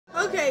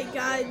Okay,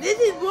 guys, this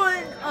is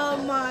one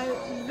of my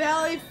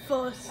very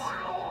first.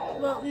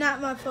 Well, not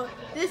my first.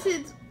 This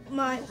is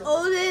my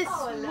oldest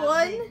one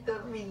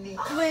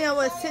when I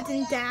was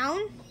sitting down,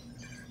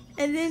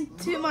 and then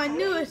to my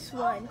newest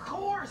one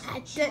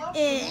at the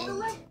end.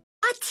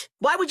 What?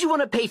 Why would you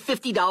want to pay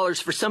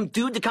 $50 for some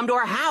dude to come to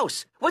our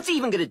house? What's he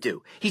even gonna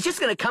do? He's just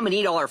gonna come and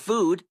eat all our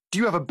food. Do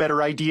you have a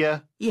better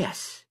idea?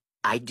 Yes,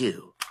 I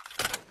do.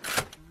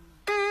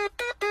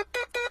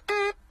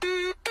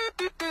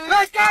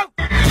 Let's go!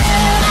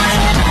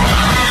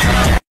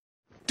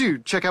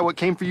 Dude, check out what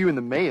came for you in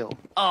the mail.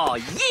 Oh,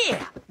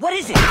 yeah! What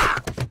is it?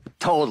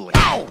 Totally.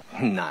 Ow!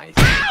 Nice.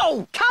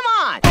 Ow! Come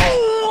on!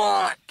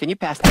 Oh. Can you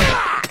pass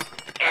that?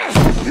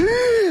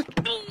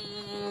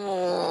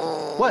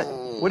 What?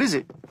 What is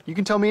it? You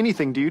can tell me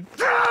anything, dude.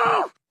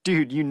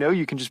 Dude, you know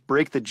you can just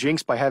break the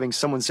jinx by having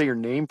someone say your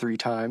name 3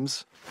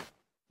 times.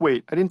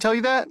 Wait, I didn't tell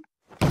you that?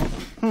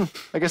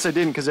 I guess I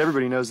didn't because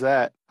everybody knows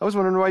that. I was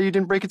wondering why you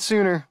didn't break it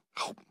sooner.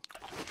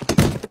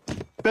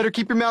 Better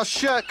keep your mouth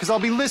shut because I'll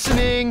be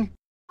listening.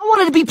 I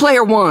wanted to be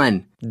player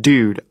 1.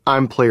 Dude,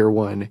 I'm player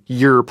 1.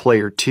 You're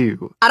player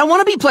 2. I don't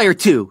want to be player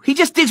 2. He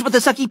just digs with the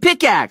sucky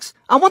pickaxe.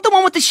 I want the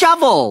one with the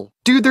shovel.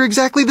 Dude, they're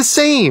exactly the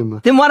same.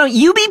 Then why don't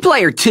you be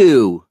player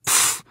 2?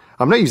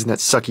 I'm not using that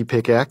sucky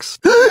pickaxe.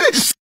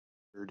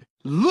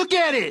 Look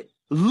at it!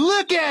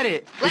 Look at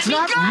it! It's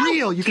not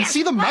real! You can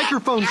see the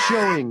microphone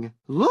showing!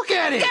 Look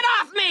at it! Get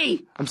off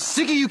me! I'm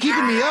sick of you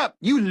keeping me up!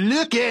 You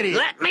look at it!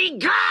 Let me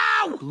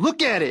go!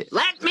 Look at it!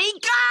 Let me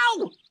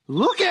go!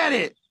 Look at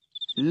it!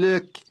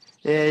 Look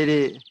at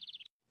it.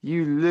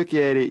 You look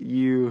at it,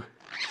 you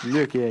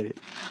look at it.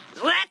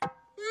 Let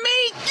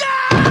me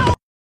go!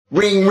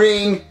 Ring,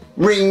 ring,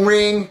 ring,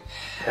 ring.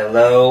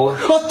 Hello?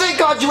 Oh, thank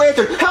God you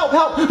answered! Help,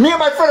 help! Me and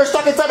my friend are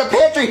stuck inside a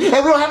pantry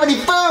and we don't have any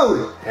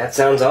food! That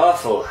sounds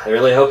awful. I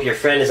really hope your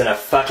friend isn't a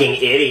fucking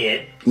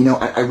idiot. You know,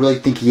 I really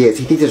think he is.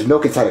 He thinks there's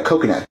milk inside a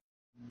coconut.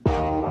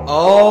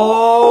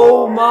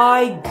 Oh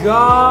my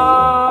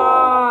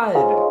God!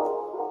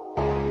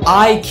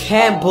 I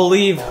can't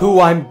believe who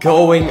I'm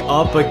going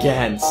up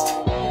against.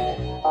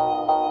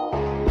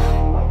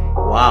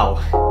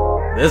 Wow,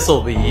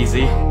 this'll be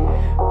easy.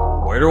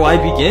 Where do I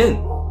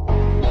begin?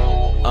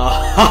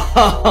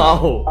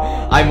 Oh,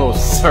 I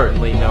most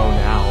certainly know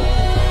now.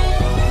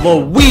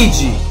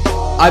 Luigi!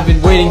 I've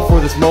been waiting for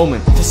this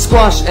moment to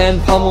squash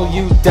and pummel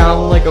you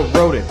down like a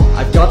rodent.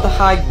 I've got the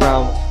high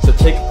ground, so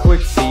take a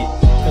quick seat,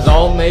 cause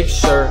I'll make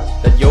sure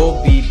that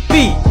you'll be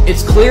beat.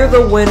 It's clear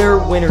the winner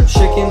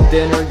chicken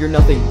dinner. You're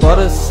nothing but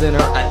a sinner,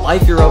 at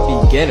life you're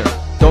a beginner.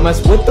 Don't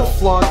mess with the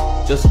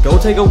flock, just go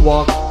take a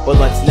walk. But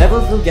let's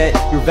never forget,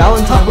 your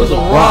Valentine was a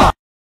rock.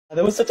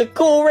 That was such a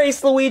cool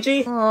race,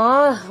 Luigi!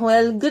 Aw,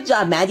 well, good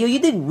job, Mario. You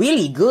did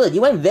really good.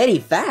 You went very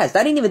fast.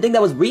 I didn't even think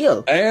that was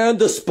real. And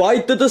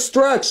despite the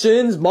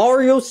distractions,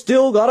 Mario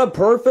still got a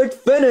perfect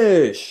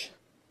finish!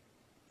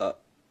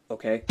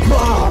 Okay.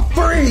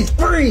 Freeze!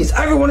 Freeze!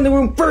 Everyone in the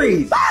room,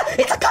 freeze! Ah,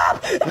 it's a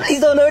cop!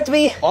 Please don't hurt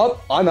me! Oh,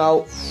 I'm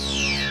out.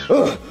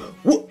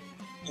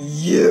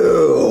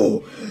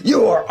 You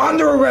are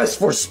under arrest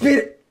for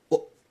speed.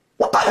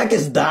 What the heck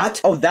is that?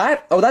 Oh,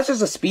 that? Oh, that's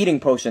just a speeding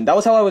potion. That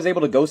was how I was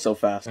able to go so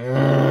fast.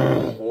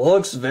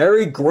 Looks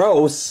very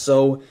gross,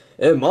 so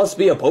it must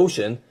be a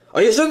potion.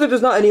 Are you sure that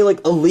there's not any,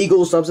 like,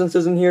 illegal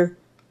substances in here?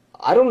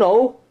 I don't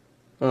know.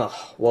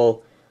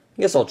 Well,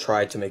 I guess I'll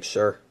try to make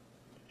sure.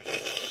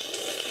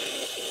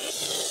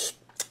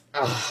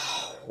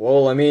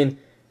 Well, I mean,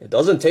 it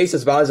doesn't taste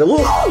as bad as it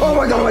looks. Oh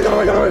my God, oh my God, oh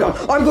my God, oh my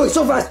God! I'm going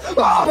so fast!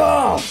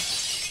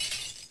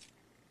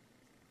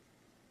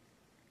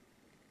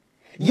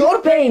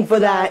 You're paying for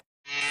that!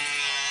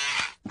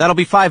 That'll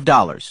be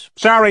 $5.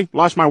 Sorry,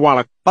 lost my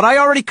wallet. But I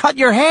already cut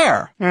your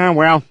hair.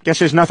 Well, guess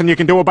there's nothing you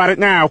can do about it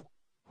now.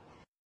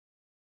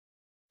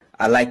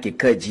 I like your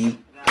cut, G.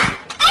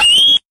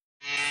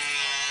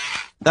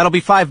 That'll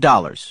be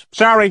 $5.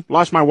 Sorry,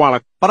 lost my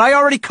wallet. But I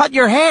already cut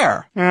your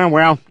hair.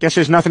 Well, guess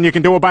there's nothing you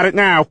can do about it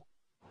now.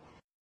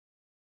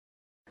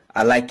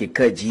 I like your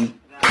cut, G.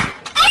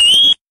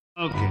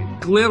 Okay,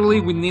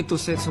 clearly we need to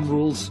set some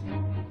rules.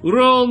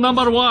 Rule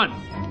number 1.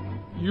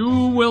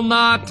 You will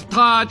not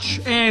touch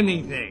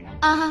anything.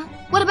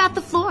 What about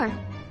the floor?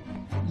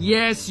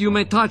 Yes, you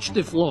may touch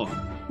the floor.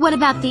 What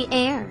about the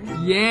air?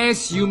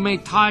 Yes, you may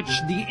touch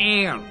the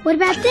air. What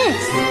about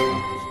this?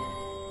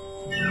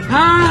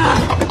 Ah!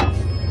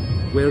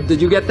 Where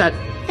did you get that?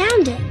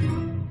 Found it.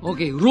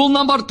 Okay, rule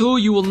number 2,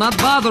 you will not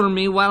bother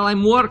me while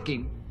I'm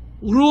working.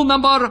 Rule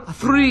number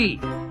 3,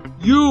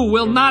 you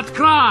will not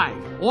cry,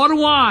 or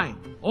whine,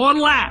 or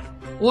laugh,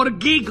 or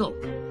giggle,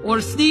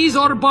 or sneeze,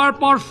 or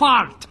burp, or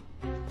fart.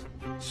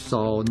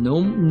 So,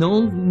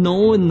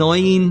 no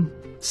annoying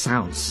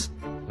sounds,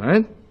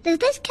 right? Does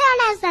this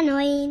count as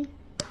annoying?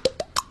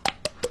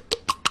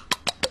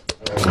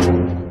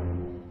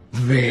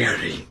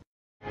 Very.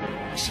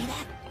 See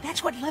that?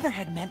 That's what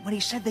Leatherhead meant when he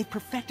said they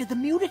perfected the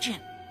mutagen.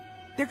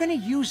 They're gonna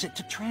use it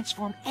to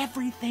transform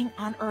everything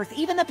on Earth,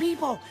 even the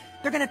people.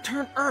 They're gonna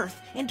turn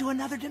Earth into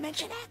another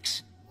Dimension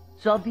X.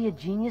 So I'll be a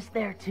genius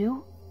there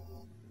too?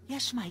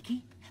 Yes,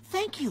 Mikey.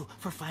 thank you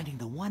for finding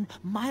the one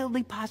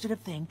mildly positive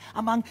thing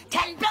among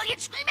 10 billion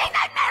screaming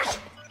nightmares!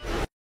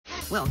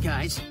 Well,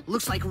 guys,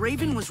 looks like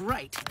Raven was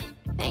right.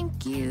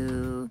 Thank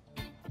you.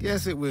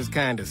 Guess it was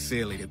kinda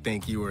silly to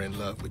think you were in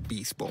love with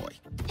Beast Boy.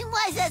 And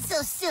why is that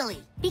so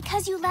silly?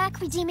 Because you lack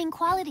redeeming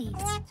qualities.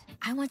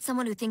 I want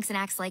someone who thinks and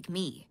acts like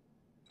me.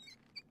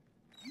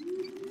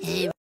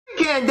 Hey,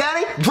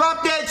 Daddy,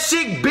 drop that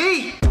sick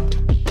beat!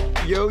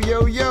 Yo,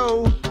 yo,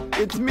 yo,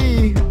 it's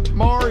me,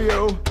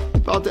 Mario.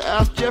 About to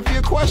ask Jeffy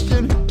a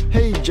question.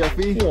 Hey,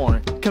 Jeffy.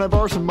 What? Can I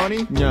borrow some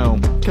money? No.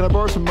 Can I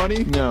borrow some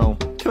money? No.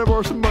 Can I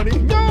borrow some money?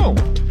 No.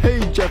 Hey,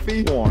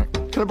 Jeffy. What?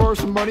 Can I borrow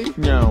some money?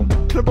 No.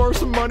 Can I borrow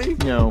some money?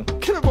 No.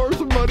 Can I borrow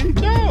some money?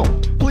 No.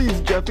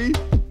 Please, Jeffy.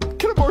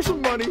 Can I borrow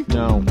some money?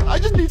 No. I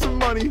just need some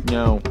money.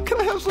 No.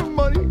 Can I have some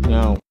money?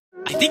 No.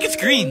 I think it's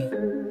green.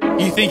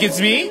 You think it's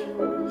me?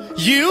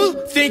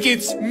 You think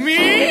it's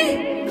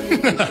me?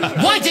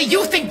 Why do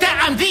you think that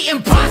I'm the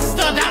imposter?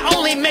 That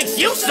only makes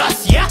you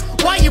sus, yeah?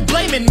 Why you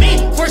blaming me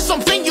for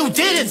something you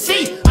didn't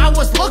see? I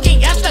was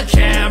looking at the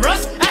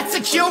cameras, at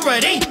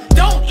security.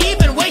 Don't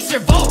even waste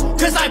your vote,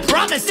 cause I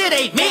promise it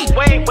ain't me.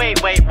 Wait.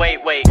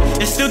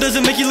 It still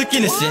doesn't make you look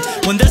innocent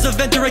when there's a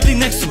vent directly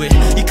next to it.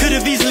 You could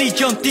have easily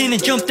jumped in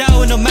and jumped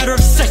out in a matter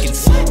of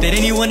seconds. Did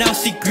anyone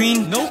else see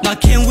green? Nope. Now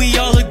can we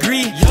all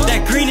agree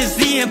that green is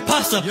the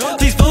imposter?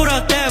 Please vote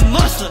out that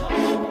monster.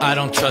 I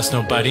don't trust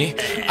nobody.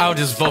 I'll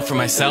just vote for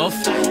myself.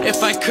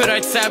 If I could,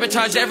 I'd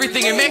sabotage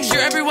everything and make sure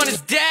everyone is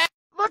dead.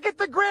 Look at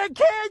the Grand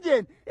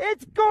Canyon!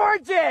 It's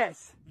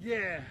gorgeous!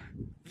 Yeah,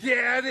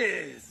 it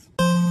is.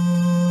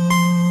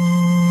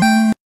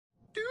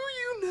 Do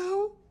you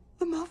know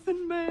the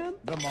Muffin Man?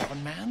 The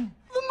Muffin Man?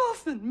 The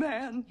Muffin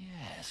Man!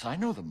 Yes, I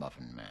know the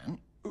Muffin Man.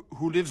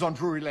 Who lives on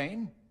Drury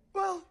Lane?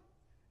 Well,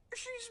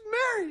 she's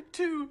married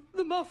to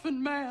the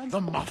Muffin Man.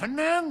 The Muffin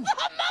Man?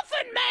 The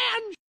Muffin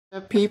Man!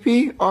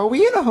 Pee-Pee, are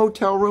we in a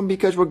hotel room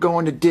because we're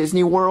going to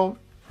Disney World?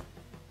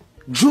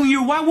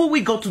 Junior, why would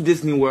we go to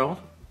Disney World?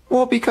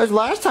 Well, because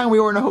last time we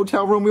were in a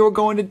hotel room, we were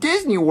going to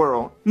Disney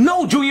World.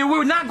 No, Junior,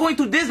 we're not going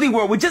to Disney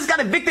World. We just got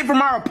evicted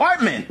from our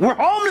apartment. We're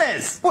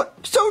homeless. What?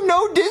 So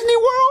no Disney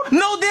World?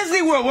 No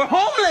Disney World. We're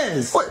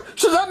homeless. What?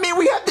 So does that mean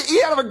we have to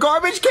eat out of a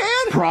garbage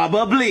can?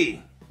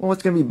 Probably. Well,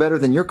 it's going to be better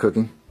than your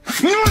cooking.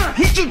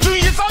 Hit you,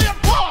 Junior. It's all your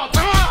fault.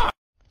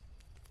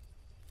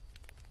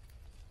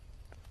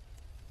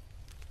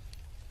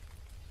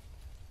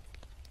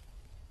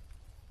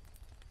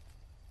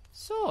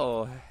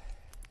 So,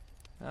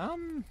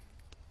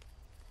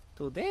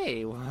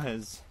 today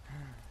was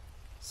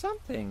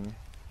something,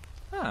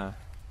 huh?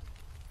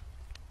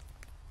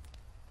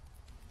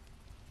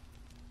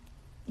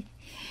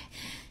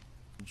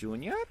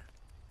 Junior?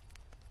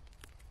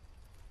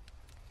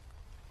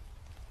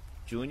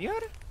 Junior?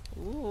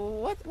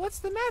 What's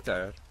the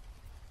matter?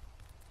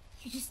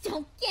 You just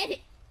don't get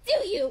it,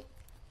 do you?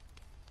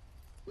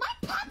 My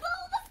papa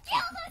almost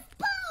killed us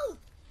both!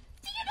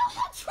 Do you know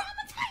how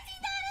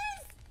traumatizing that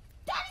is?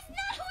 That is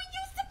not who he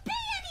used to be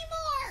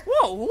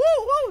anymore!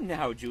 Whoa,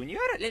 now, Junior.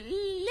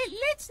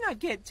 Let's not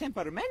get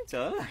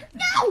temperamental. No!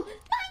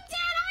 My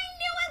dad, I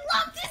knew and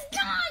loved his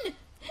gun!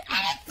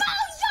 And it's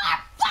all your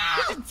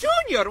fault!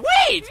 Junior,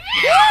 wait!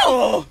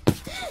 No!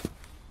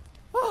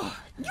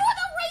 You're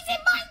the reason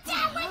my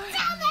dad went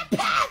down that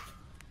path!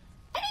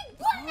 And he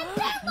wouldn't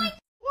have been like...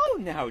 Whoa,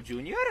 now,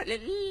 Junior.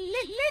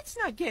 Let's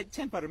not get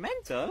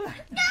temperamental.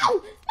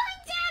 No! My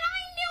dad,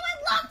 I knew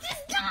and loved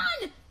his gun!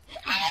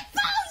 And it's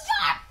all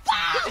your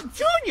fault!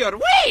 Junior,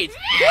 wait!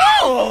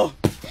 No!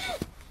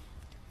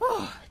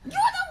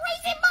 You're the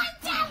reason my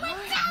dad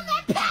went down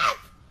that path!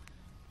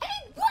 And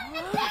he wouldn't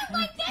have been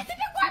like this if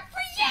it weren't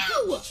for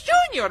you!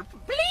 Junior,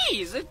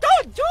 please,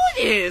 don't do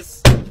this!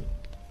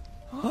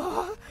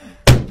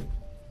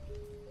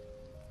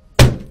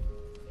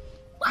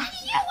 Why do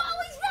you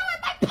always ruin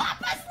my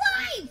papa's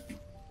life?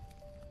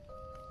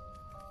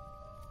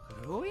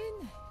 Ruin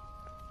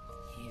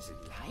his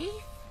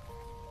life?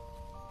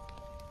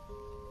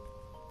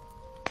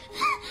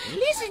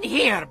 Listen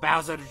here,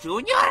 Bowser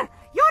Jr.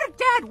 Your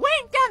dad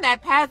went down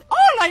that path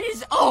all on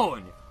his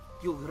own.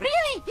 You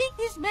really think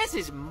this mess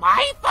is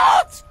my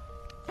fault?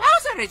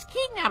 Bowser has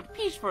kidnapped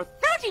Peach for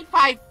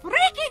 35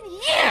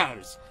 freaking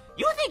years.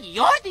 You think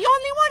you're the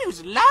only one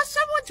who's lost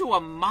someone to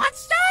a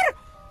monster?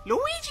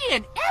 Luigi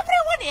and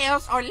everyone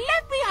else are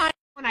left behind.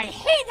 When I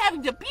hate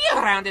having to be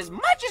around as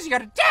much as your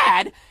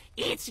dad,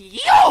 it's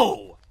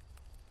you!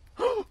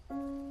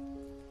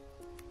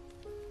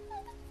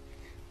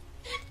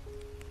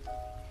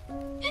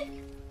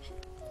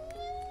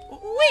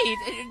 Wait,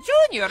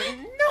 Junior,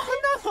 no,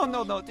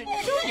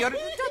 Junior,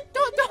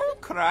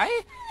 don't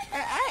cry.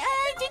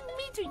 I didn't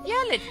mean to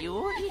yell at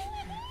you.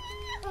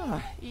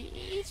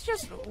 It's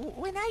just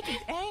when I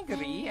get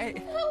angry,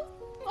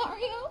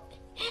 Mario?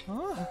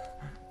 Oh.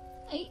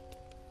 I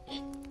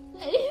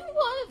didn't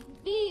want to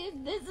be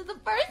in this in the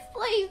first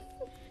place.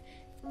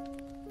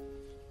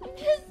 I'm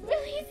just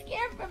really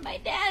scared for my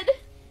dad.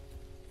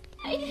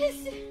 I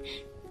just...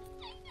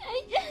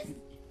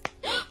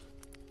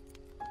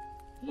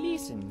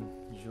 Listen,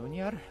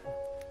 Junior.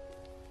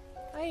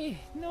 I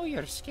know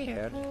you're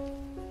scared,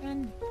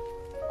 and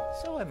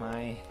so am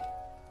I.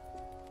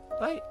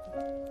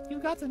 But you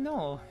got to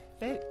know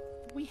that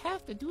we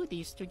have to do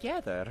these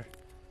together.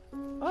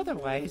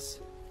 Otherwise,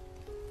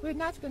 we're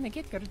not gonna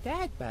get your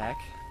dad back.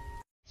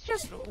 It's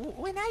just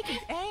when I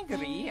get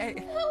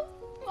angry, No,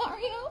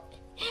 Mario.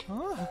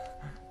 Oh.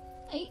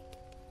 I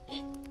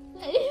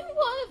didn't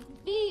want to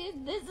be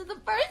in this in the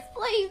first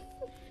place.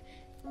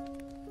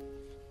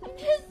 I'm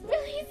just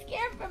really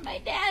scared for my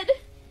dad.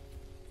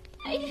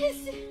 I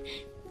just...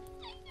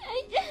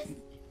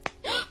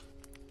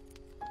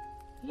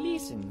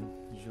 Listen,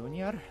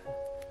 Junior.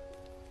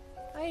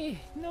 I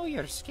know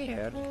you're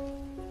scared,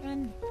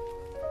 and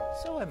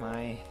so am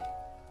I.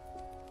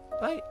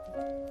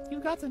 But you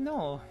got to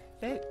know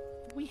that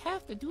we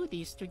have to do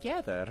these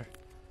together.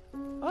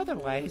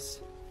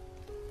 Otherwise,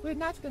 we're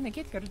not gonna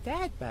get your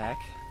dad back.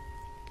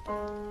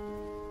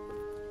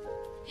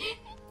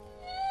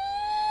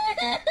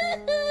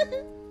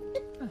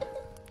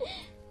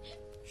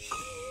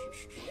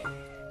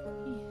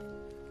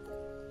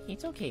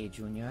 It's okay,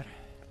 Junior.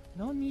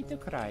 No need to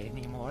cry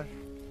anymore.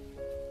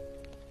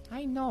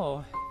 I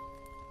know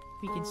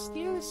we can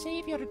still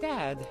save your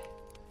dad,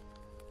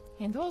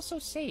 and also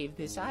save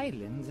this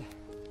island.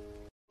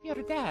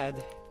 Your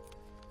dad,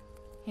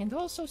 and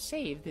also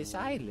save this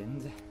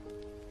island.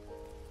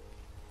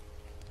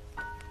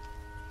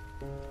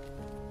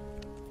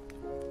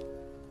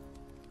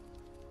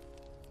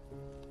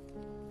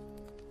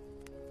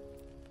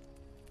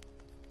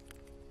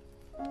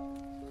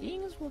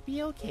 Things will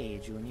be okay,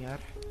 Junior.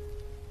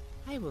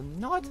 I will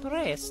not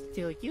rest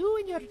till you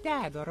and your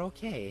dad are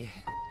okay.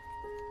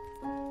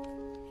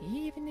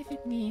 Even if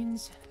it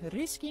means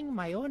risking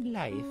my own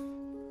life.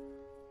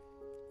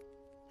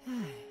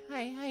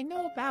 I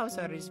know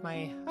Bowser is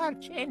my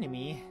arch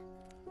enemy,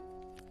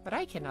 but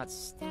I cannot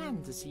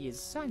stand to see his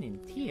son in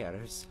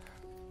tears.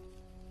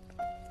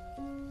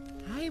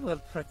 I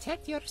will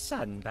protect your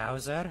son,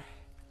 Bowser.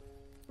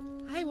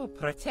 I will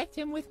protect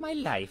him with my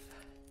life.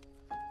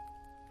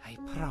 I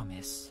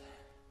promise.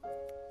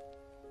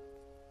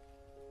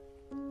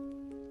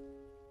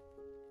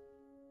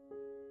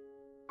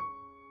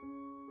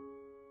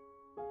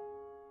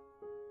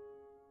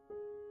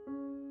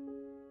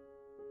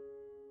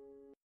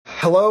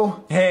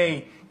 Hello?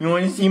 Hey, you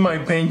want to see my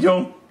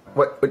banjo?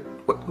 What,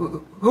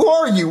 who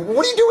are you?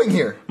 What are you doing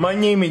here? My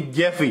name is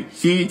Jeffy.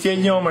 See, it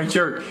says it on my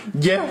shirt.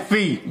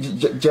 Jeffy.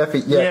 Jeffy,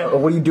 yeah.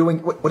 What are you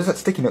doing? What does that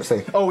sticky note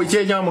say? Oh, it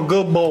says I'm a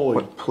good boy.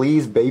 What,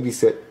 please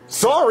babysit.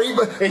 Sorry,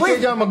 but it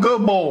says I'm a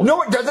good boy.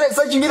 No, it doesn't. It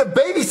says you need a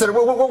babysitter.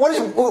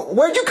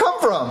 Where'd you come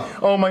from?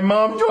 Oh, my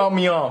mom dropped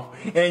me off,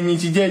 and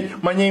she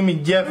said my name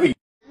is Jeffy.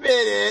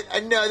 Minute,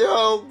 another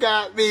hoe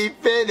got me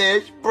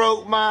finished.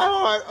 Broke my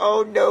heart.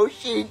 Oh no,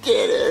 she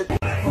didn't.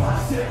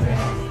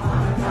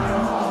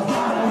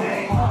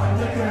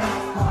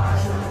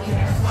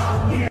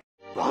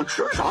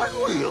 Monsters aren't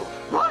real.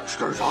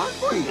 Monsters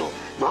aren't real.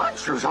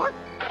 Monsters aren't...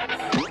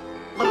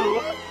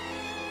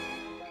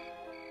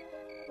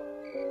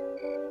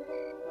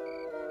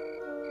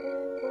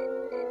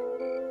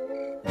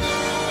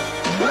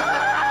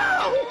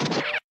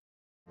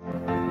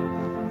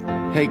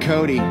 Hey,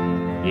 Cody.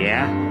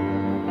 Yeah?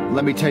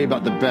 Let me tell you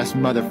about the best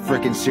mother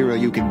frickin' cereal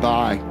you can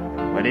buy.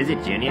 What is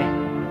it, Junior?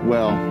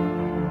 Well,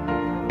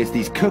 it's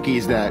these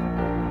cookies that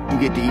you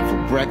get to eat for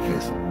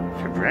breakfast.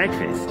 For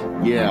breakfast?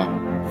 Yeah,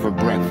 for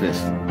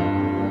breakfast.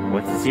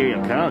 What's the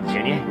cereal called,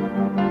 Junior?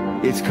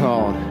 It's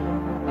called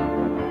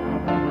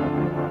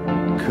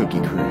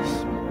Cookie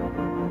Crisp.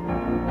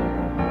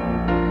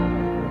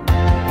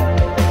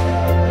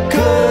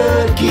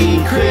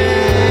 Cookie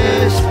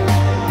Crisp.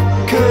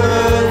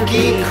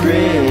 Cookie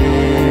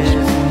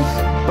Crisp.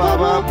 Ba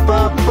ba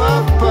ba ba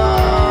ba.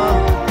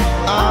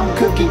 I'm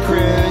Cookie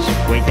Crisp.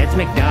 Wait, that's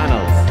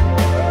McDonald's.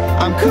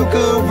 I'm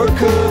cuckoo for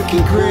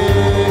Cookie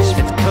Crisp.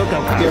 It's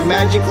Cocoa Puffs. They're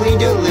magically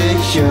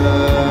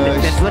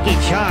delicious. That's Lucky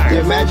Charms.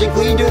 They're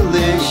magically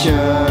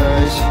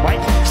delicious. What?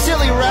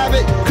 Silly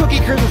rabbit, Cookie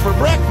Crisp for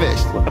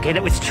breakfast. Okay,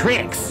 that was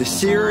Trix. The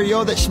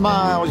cereal that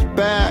smiles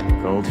back.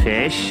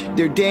 Goldfish.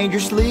 They're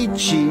dangerously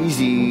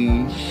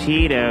cheesy.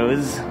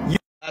 Cheetos.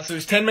 So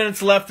there's 10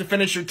 minutes left to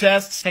finish your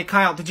tests. Hey,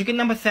 Kyle, did you get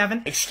number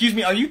 7? Excuse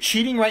me, are you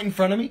cheating right in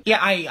front of me? Yeah,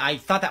 I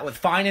thought that was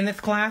fine in this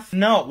class.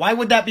 No, why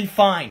would that be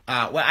fine?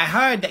 Well, I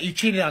heard that you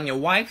cheated on your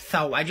wife,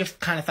 so I just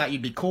kind of thought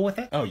you'd be cool with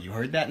it. Oh, you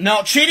heard that?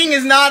 No, cheating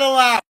is not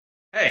allowed!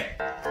 Hey,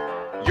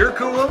 you're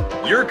cool,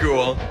 you're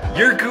cool,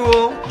 you're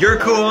cool, you're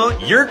cool,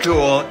 you're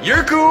cool,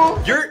 you're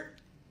cool, you're...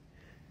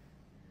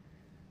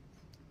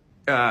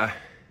 Bye.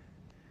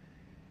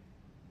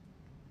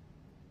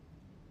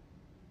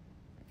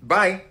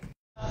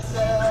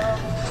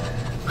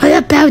 What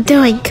about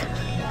doing?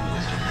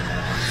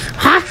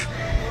 Huh?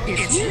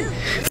 It's you.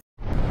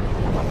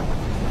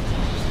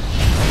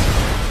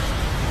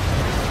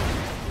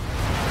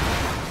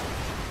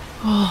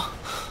 Oh.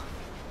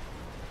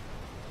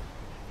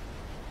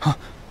 Huh.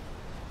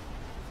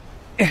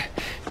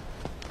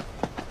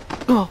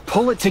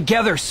 Pull it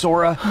together,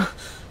 Sora.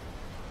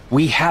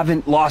 We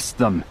haven't lost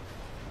them.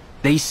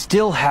 They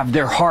still have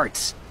their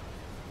hearts.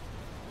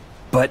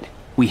 But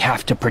We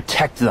have to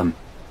protect them.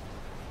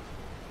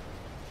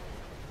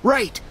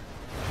 Right.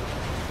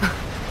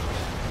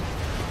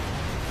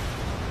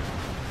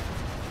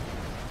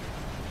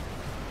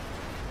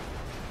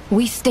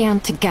 We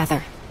stand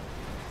together.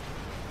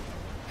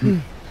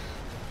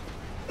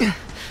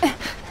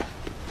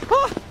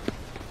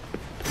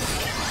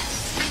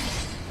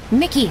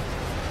 Mickey,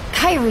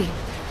 Kyrie,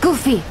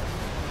 Goofy,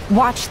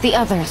 watch the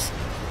others.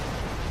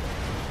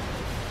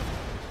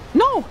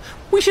 No!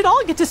 We should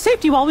all get to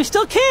safety while we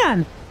still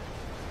can!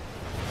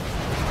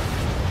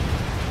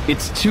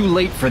 It's too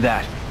late for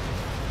that.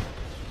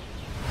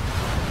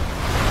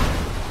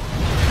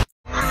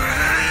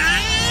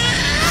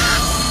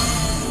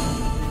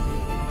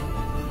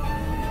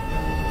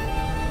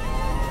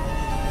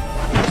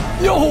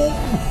 No!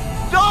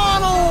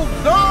 Donald!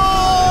 No!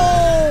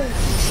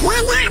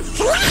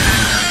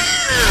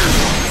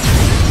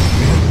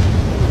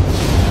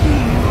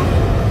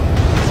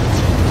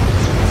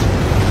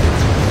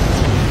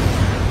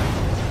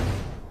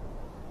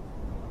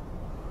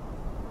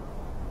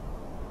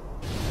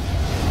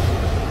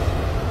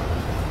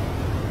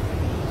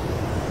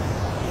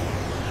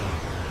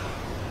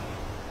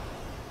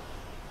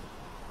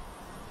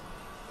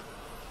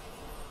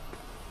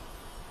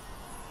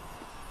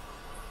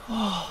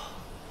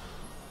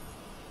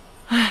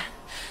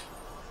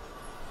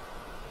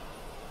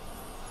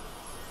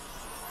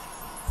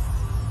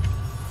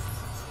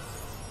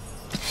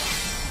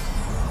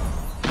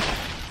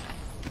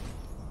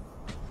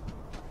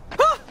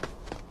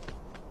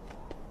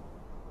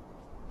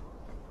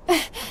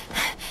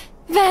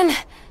 Then...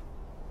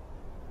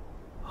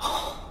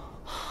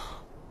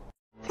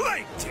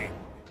 Plankton!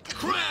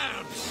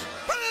 Crabs!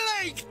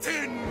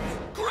 Plankton!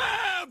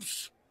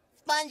 Crabs!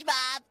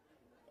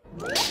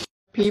 SpongeBob!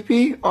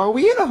 Pee-Pee, are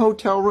we in a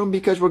hotel room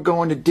because we're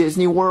going to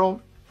Disney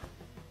World?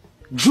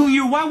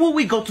 Junior, why would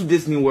we go to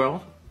Disney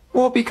World?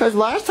 Well, because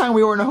last time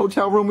we were in a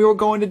hotel room, we were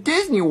going to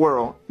Disney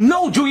World.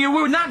 No, Junior,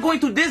 we're not going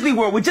to Disney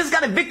World. We just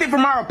got evicted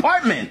from our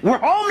apartment. We're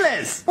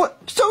homeless.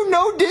 What? So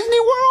no Disney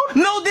World?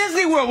 No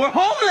Disney World. We're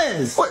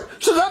homeless. What?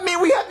 So that mean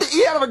we have to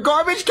eat out of a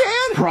garbage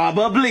can?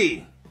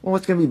 Probably. Well,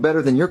 what's going to be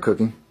better than your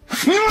cooking?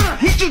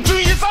 Hit you,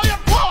 Junior. It's all your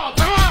fault.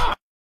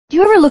 Do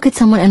you ever look at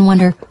someone and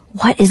wonder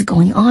what is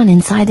going on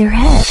inside their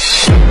head?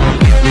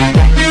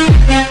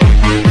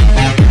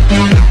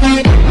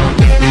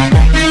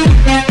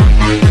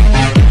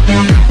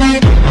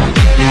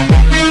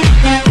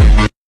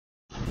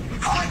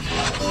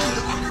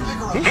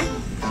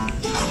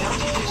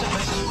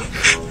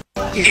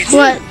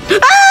 What?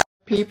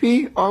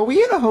 Pee-Pee, are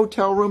we in a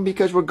hotel room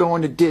because we're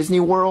going to Disney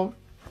World?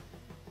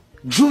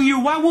 Junior,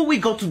 why would we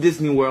go to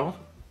Disney World?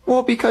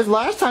 Well, because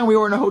last time we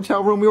were in a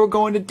hotel room, we were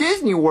going to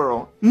Disney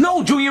World.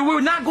 No, Junior, we're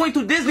not going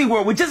to Disney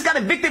World. We just got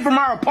evicted from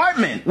our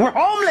apartment. We're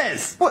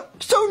homeless. What?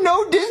 So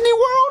no Disney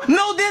World?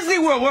 No Disney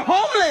World. We're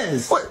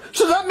homeless. What?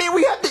 So that mean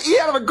we have to eat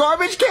out of a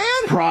garbage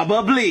can?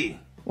 Probably.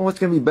 Well, what's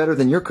going to be better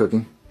than your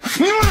cooking?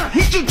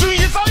 Hit you,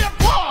 Junior. It's all your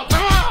fault.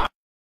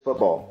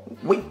 Football.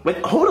 Wait,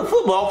 hold a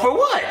football for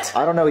what?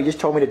 I don't know. He just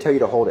told me to tell you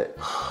to hold it.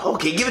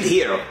 Okay, give it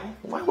here.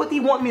 Why would he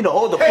want me to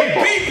hold the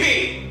football? Hey,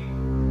 Pee-Pee!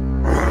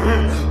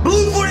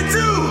 Blue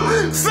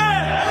 42! Set!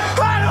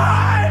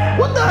 High!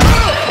 What the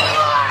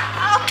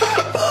hell?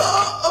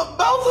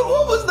 Bowser,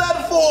 what was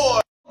that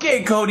for?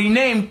 Okay, Cody,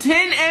 name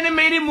 10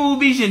 animated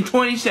movies in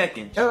 20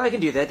 seconds. Oh, I can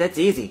do that. That's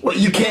easy. What,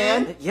 you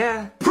can?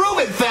 Yeah. Prove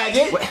it,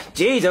 faggot!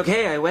 Jeez,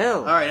 okay, I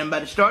will. Alright, I'm about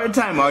to start the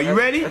timer. Are you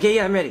ready? Okay,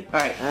 yeah, I'm ready.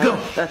 Alright, go.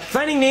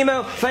 Finding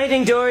Nemo,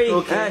 Finding Dory,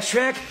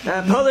 Shrek,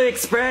 Polar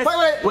Express.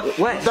 Wait.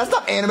 What? That's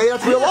not animated,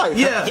 that's real life.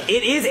 Yeah.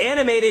 It is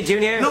animated,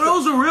 Junior. No,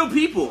 those are real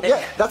people. Yeah,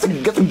 that's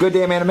some good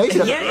damn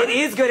animation. Yeah, it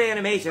is good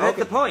animation. That's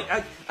the point.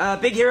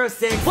 Big Hero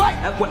 6. What?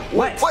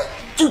 What?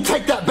 You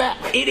take that back.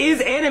 It is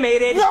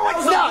animated. No,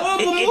 it's not.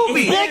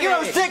 It's Big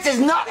Hero 6 is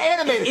not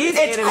animated. It's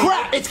animated.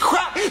 crap. It's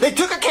crap. They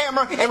took a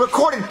camera and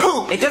recorded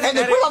poop, and they put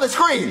it on the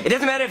screen. It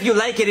doesn't matter if you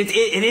like it.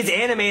 It is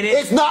animated.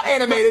 It's not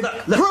animated.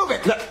 Look, Prove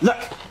it. Look.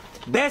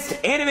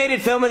 Best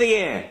animated film of the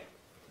year.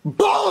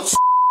 Bullshit.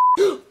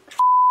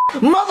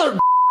 Mother.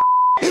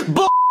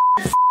 Bull.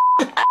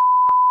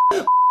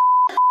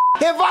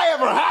 If I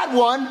ever had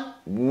one.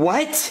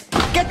 What?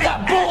 Get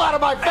that bull out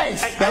of my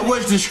face. That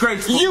was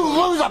disgraceful. You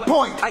lose a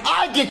point.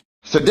 I get.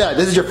 So, Dad,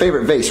 this is your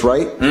favorite vase,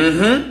 right?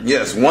 Mm-hmm.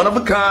 Yes, one of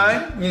a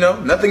kind. You know,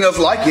 nothing else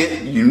like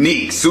it.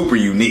 Unique, super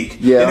unique.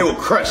 Yeah. And it will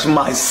crush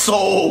my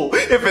soul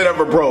if it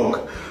ever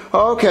broke.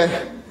 Okay.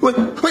 Wait. What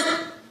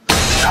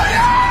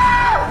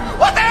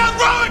the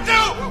hell's wrong with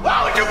you?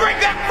 Why would you break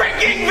that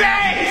freaking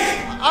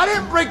vase? I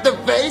didn't break the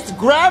vase.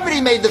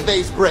 Gravity made the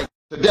vase break.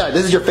 So, Dad,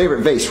 this is your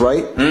favorite vase,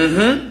 right?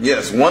 Mm-hmm.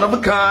 Yes, one of a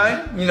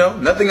kind. You know,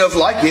 nothing else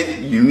like it.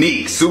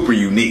 Unique, super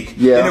unique.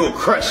 Yeah. And it will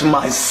crush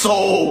my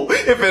soul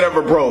if it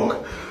ever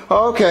broke.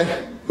 Okay.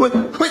 Wait.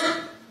 What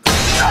the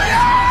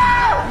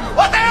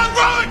hell's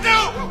wrong with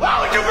you? Why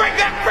would you break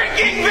that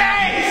freaking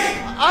vase?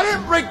 I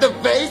didn't break the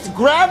vase.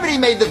 Gravity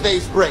made the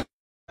vase break.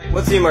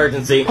 What's the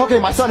emergency? Okay,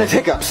 my son has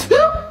hiccups.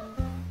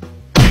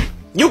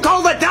 You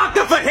call the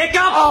doctor for hiccups?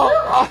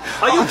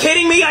 Are you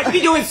kidding me? I could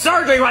be doing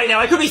surgery right now.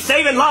 I could be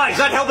saving lives,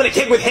 not helping a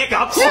kid with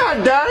hiccups.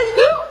 Yeah,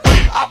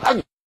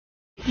 Daddy.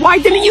 Why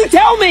didn't you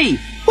tell me?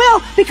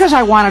 Well, because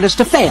I wanted us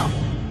to fail.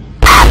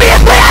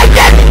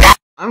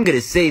 I'm gonna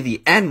say the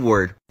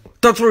N-word.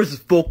 That's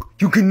racist, folk.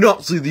 You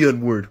cannot say the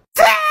N-word.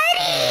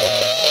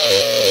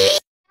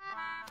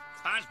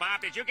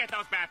 SpongeBob, did you get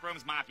those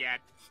bathrooms mopped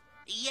yet?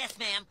 Yes,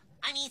 ma'am.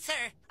 I mean, sir.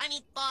 I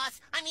mean, boss.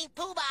 I mean,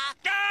 Poobah.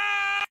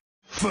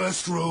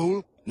 First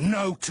rule,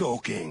 no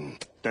talking.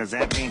 Does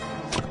that mean?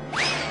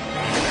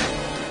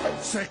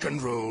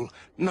 Second rule,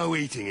 no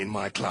eating in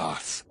my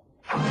class.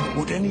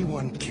 Would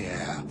anyone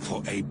care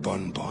for a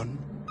bonbon?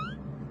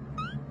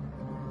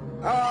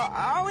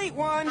 I'll eat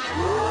one.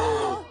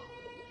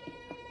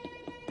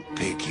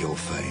 Pick your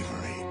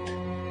favorite.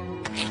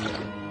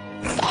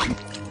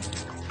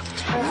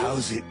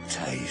 How's it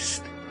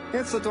taste?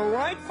 It's a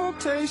delightful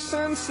taste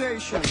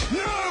sensation.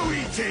 No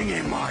eating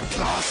in my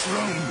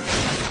classroom!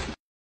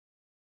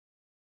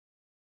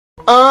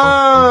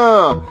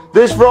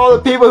 This for all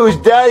the people whose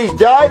daddies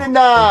died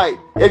tonight.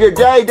 If your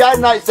daddy died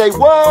tonight, say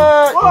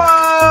what?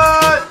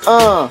 What?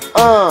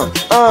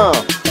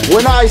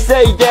 When I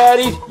say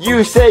daddies,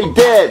 you say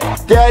dead.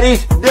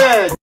 Daddy's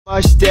dead.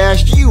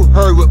 Mustache, you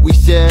heard what we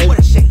said. What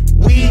I say?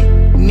 We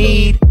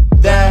need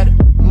that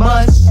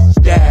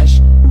mustache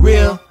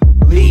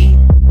really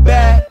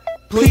bad.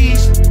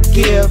 Please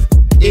give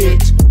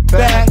it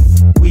back.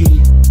 We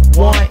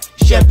want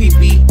Sheppy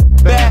B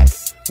back.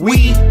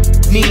 We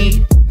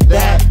need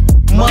that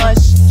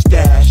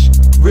mustache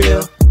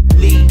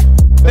really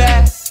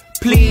bad.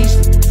 Please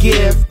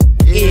give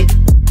it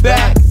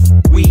back.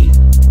 We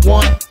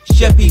want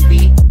Sheppy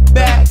B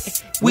back.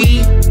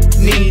 We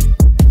need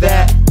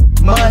that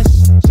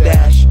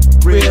mustache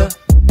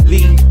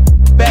really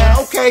bad.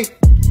 Okay,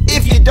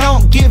 if you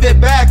don't give it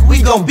back,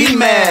 we gon' be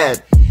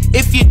mad.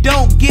 If you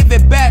don't give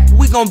it back,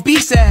 we gon' be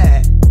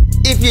sad.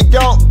 If you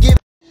don't give.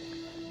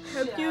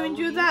 Hope you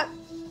enjoyed that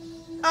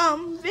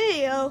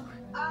video.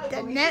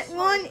 The next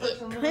one is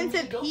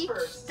Princess Peach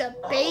the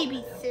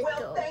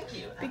Babysitter,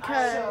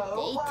 because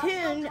stay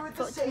tuned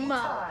for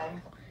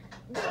tomorrow.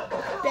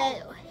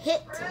 Better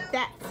hit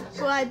that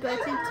subscribe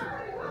button to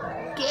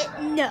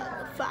get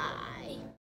notified.